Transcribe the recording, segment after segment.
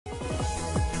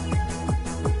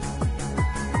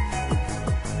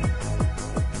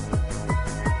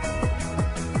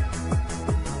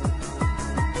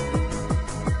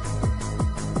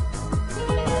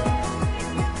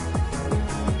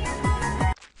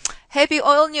Happy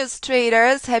oil news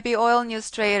traders, happy oil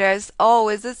news traders. Oh,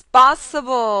 is this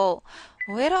possible?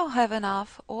 We don't have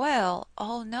enough oil.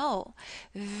 Oh no.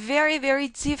 Very, very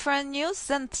different news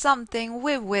than something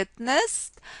we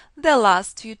witnessed the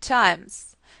last few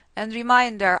times. And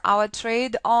reminder, our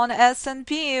trade on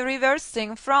S&P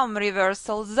reversing from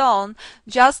reversal zone,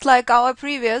 just like our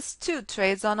previous two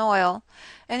trades on oil.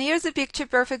 And here's a picture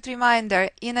perfect reminder.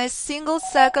 In a single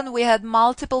second we had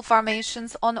multiple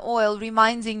formations on oil,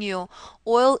 reminding you,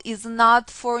 oil is not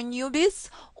for newbies,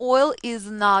 oil is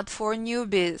not for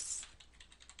newbies.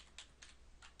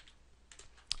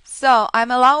 So I'm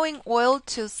allowing oil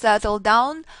to settle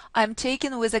down. I'm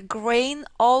taking with a grain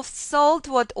of salt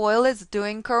what oil is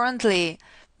doing currently.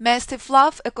 Messy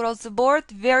fluff across the board,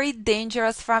 very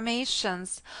dangerous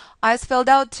formations. I spelled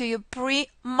out to you,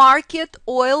 pre-market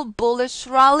oil bullish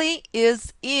rally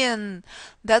is in.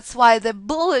 That's why the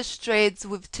bullish trades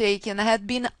we've taken had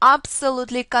been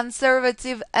absolutely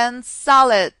conservative and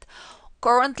solid.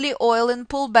 Currently oil in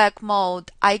pullback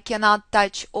mode. I cannot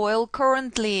touch oil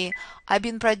currently. I've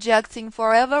been projecting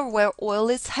forever where oil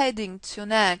is heading to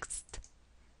next.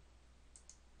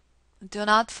 Do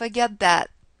not forget that.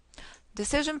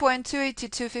 Decision point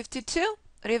 282.52,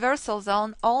 reversal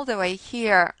zone all the way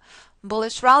here.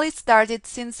 Bullish rally started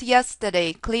since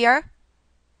yesterday. Clear?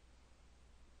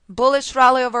 Bullish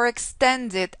rally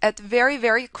overextended at very,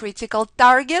 very critical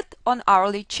target on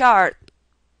hourly chart.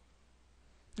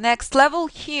 Next level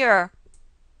here.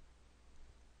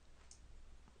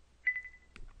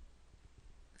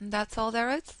 That's all there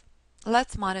is.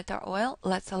 Let's monitor oil.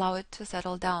 Let's allow it to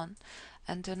settle down.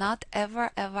 And do not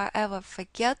ever, ever, ever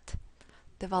forget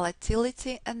the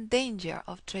volatility and danger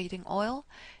of trading oil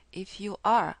if you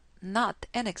are not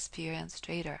an experienced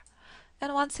trader.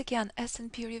 And once again,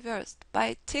 S&P reversed by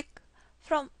a tick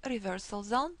from reversal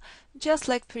zone, just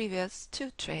like previous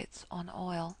two trades on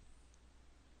oil.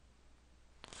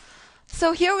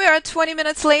 So here we are 20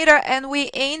 minutes later and we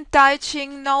ain't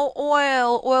touching no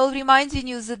oil. Oil reminding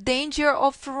you the danger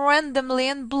of randomly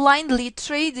and blindly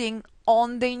trading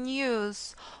on the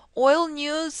news. Oil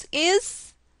news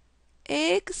is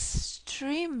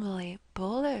extremely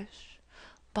bullish.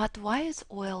 But why is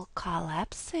oil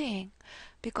collapsing?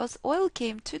 Because oil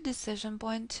came to decision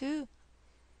point 2.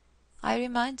 I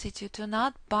reminded you to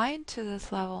not buy into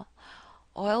this level.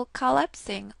 Oil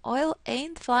collapsing. Oil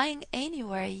ain't flying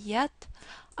anywhere yet.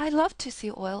 I love to see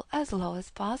oil as low as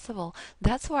possible.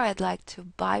 That's where I'd like to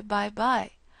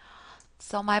buy.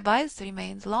 So my bias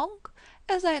remains long,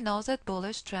 as I know that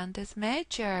bullish trend is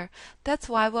major. That's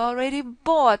why we already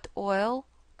bought oil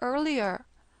earlier.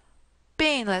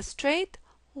 Painless trade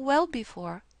well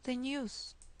before the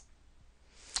news.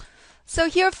 So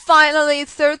here finally,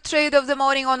 third trade of the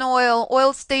morning on oil.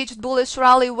 Oil staged bullish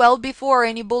rally well before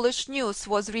any bullish news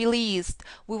was released.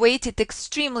 We waited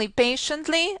extremely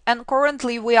patiently and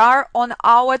currently we are on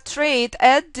our trade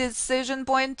at decision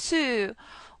point 2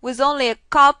 with only a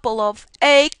couple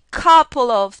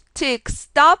of ticks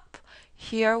up.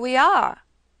 Here we are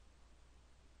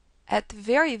at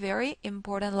very, very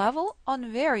important level on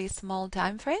very small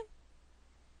time frame.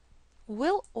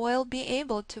 Will oil be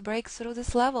able to break through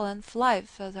this level and fly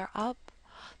further up?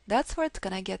 That's where it's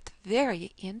gonna get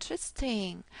very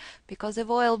interesting, because if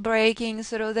oil breaking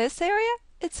through this area,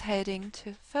 it's heading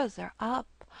to further up.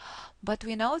 But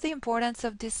we know the importance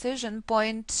of decision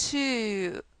point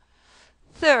 2.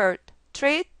 Third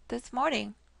trade this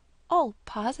morning, all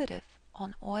positive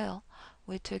on oil.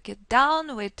 We took it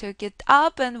down, we took it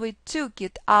up, and we took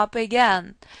it up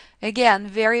again. Again,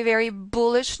 very, very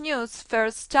bullish news.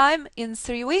 First time in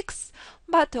 3 weeks,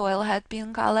 but oil had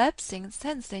been collapsing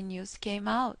since the news came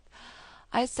out.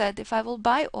 I said if I will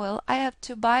buy oil, I have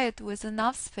to buy it with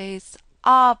enough space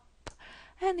up.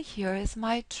 And here is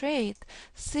my trade,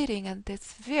 sitting at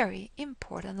this very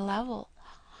important level.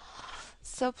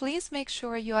 So please make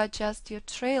sure you adjust your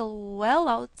trail well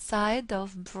outside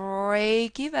of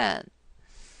break even.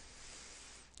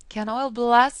 Can oil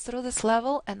blast through this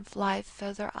level and fly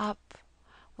further up?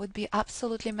 Would be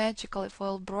absolutely magical if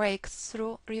oil breaks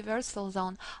through reversal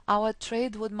zone. Our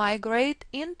trade would migrate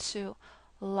into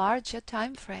larger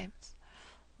time frames.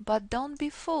 But don't be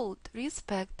fooled.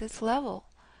 Respect this level,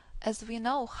 as we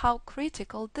know how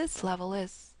critical this level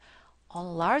is.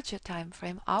 On larger time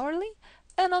frame hourly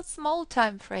and on small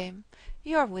time frame,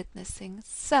 you're witnessing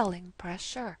selling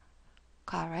pressure.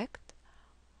 Correct?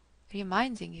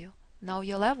 Reminding you, know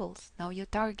your levels, know your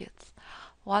targets.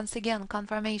 Once again,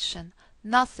 confirmation,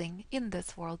 nothing in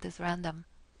this world is random.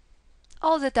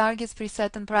 All the targets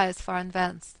preset in price far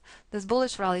advanced. This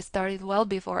bullish rally started well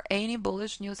before any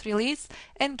bullish news release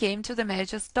and came to the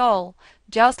major stall,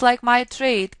 just like my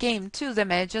trade came to the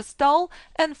major stall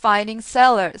and finding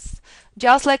sellers.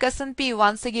 Just like S&P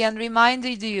once again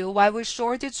reminded you why we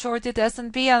shorted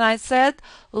S&P, and I said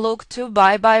look to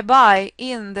buy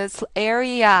in this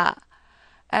area.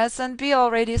 S&P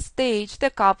already staged a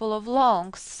couple of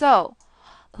longs, so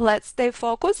let's stay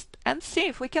focused and see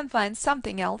if we can find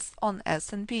something else on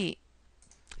S&P.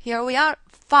 Here we are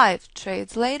 5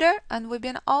 trades later and we've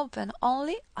been open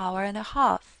only hour and a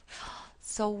half.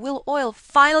 So will oil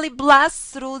finally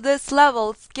blast through these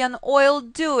levels? Can oil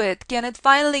do it? Can it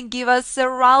finally give us a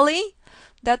rally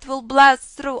that will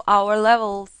blast through our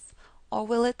levels? Or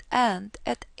will it end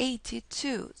at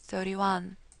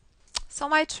 82.31? So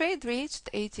my trade reached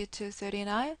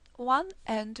 82.39,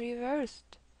 and reversed.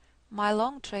 My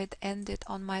long trade ended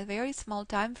on my very small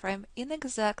time frame in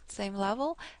exact same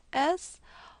level as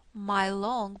my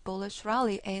long bullish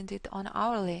rally ended on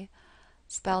hourly,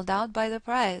 spelled out by the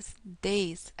price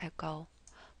days ago.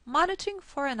 Monitoring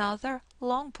for another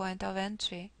long point of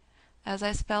entry. As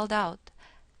I spelled out,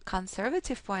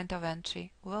 conservative point of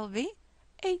entry will be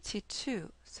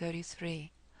 82.33.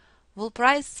 Will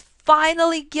price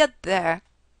finally get there?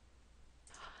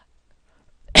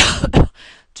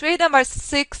 Trade number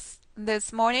 6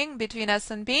 this morning between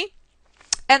S&P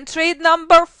and trade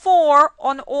number 4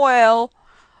 on oil.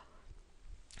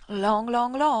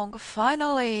 Long,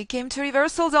 finally came to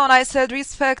reversal zone. I said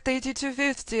respect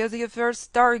 82.50 as your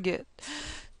first target.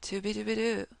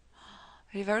 To-be-do-be-do.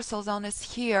 Reversal zone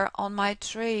is here on my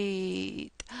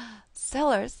trade.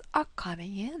 Sellers are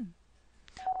coming in.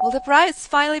 Will the price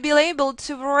finally be able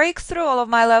to break through all of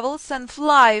my levels and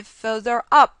fly further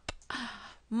up?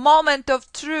 Moment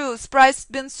of truth. Price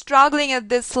been struggling at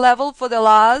this level for the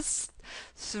last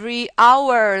 3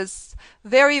 hours.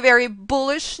 Very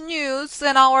bullish news.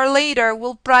 An hour later,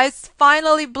 will price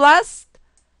finally blast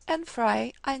and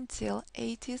fry until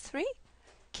 83?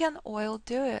 Can oil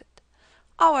do it?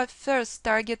 Our first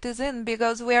target is in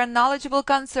because we are knowledgeable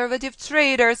conservative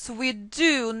traders. We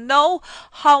do know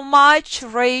how much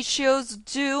ratios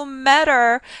do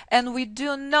matter, and we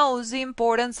do know the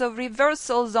importance of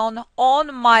reversal zone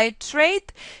on my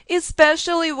trade,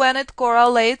 especially when it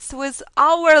correlates with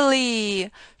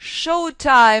hourly.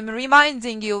 Showtime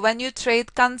reminding you when you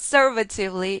trade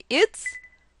conservatively, it's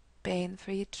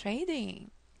pain-free trading.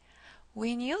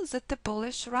 We knew that the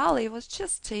bullish rally was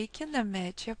just taking a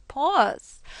major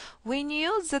pause. We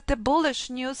knew that the bullish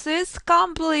news is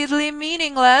completely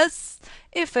meaningless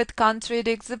if it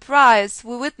contradicts the price.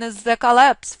 We witnessed the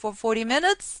collapse for 40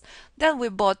 minutes, then we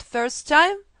bought first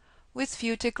time with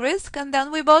few tick risk, and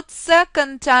then we bought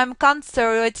second time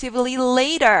conservatively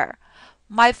later.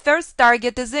 My first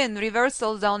target is in,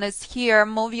 reversal zone is here,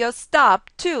 move your stop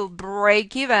to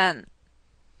break even.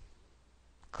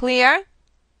 Clear?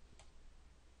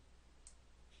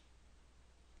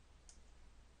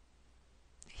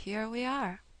 Here we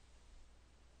are.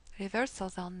 Reversal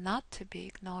zone not to be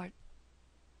ignored.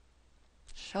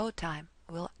 Showtime.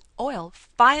 Will oil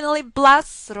finally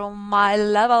blast through my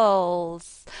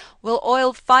levels? Will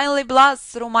oil finally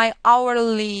blast through my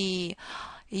hourly?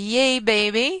 Yay,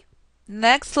 baby.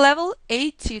 Next level,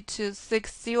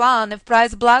 82.61. If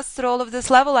price blasts through all of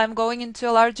this level, I'm going into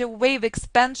a larger wave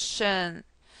expansion.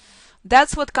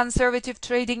 That's what conservative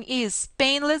trading is.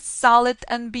 Painless, solid,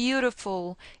 and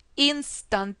beautiful.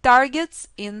 Instant targets,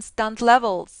 instant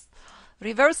levels.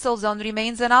 Reversal zone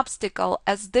remains an obstacle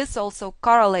as this also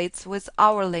correlates with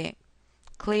hourly.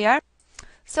 Clear?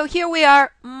 So here we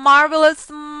are.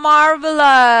 Marvelous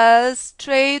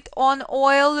trade on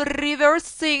oil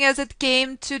reversing as it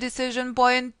came to decision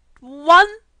point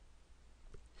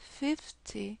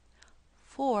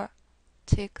 154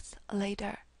 ticks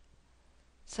later.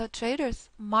 So traders,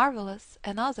 marvelous,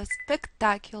 another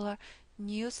spectacular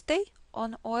news day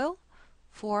on oil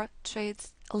 4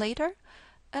 trades later,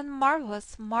 and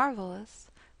marvelous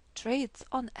trades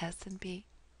on S&P.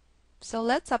 So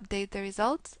let's update the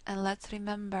results and let's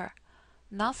remember,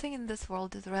 nothing in this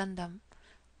world is random.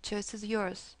 Choice is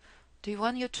yours. Do you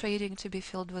want your trading to be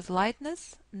filled with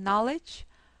lightness, knowledge,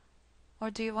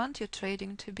 or do you want your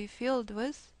trading to be filled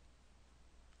with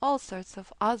all sorts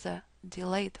of other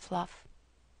delayed fluff?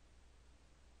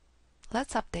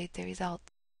 Let's update the results.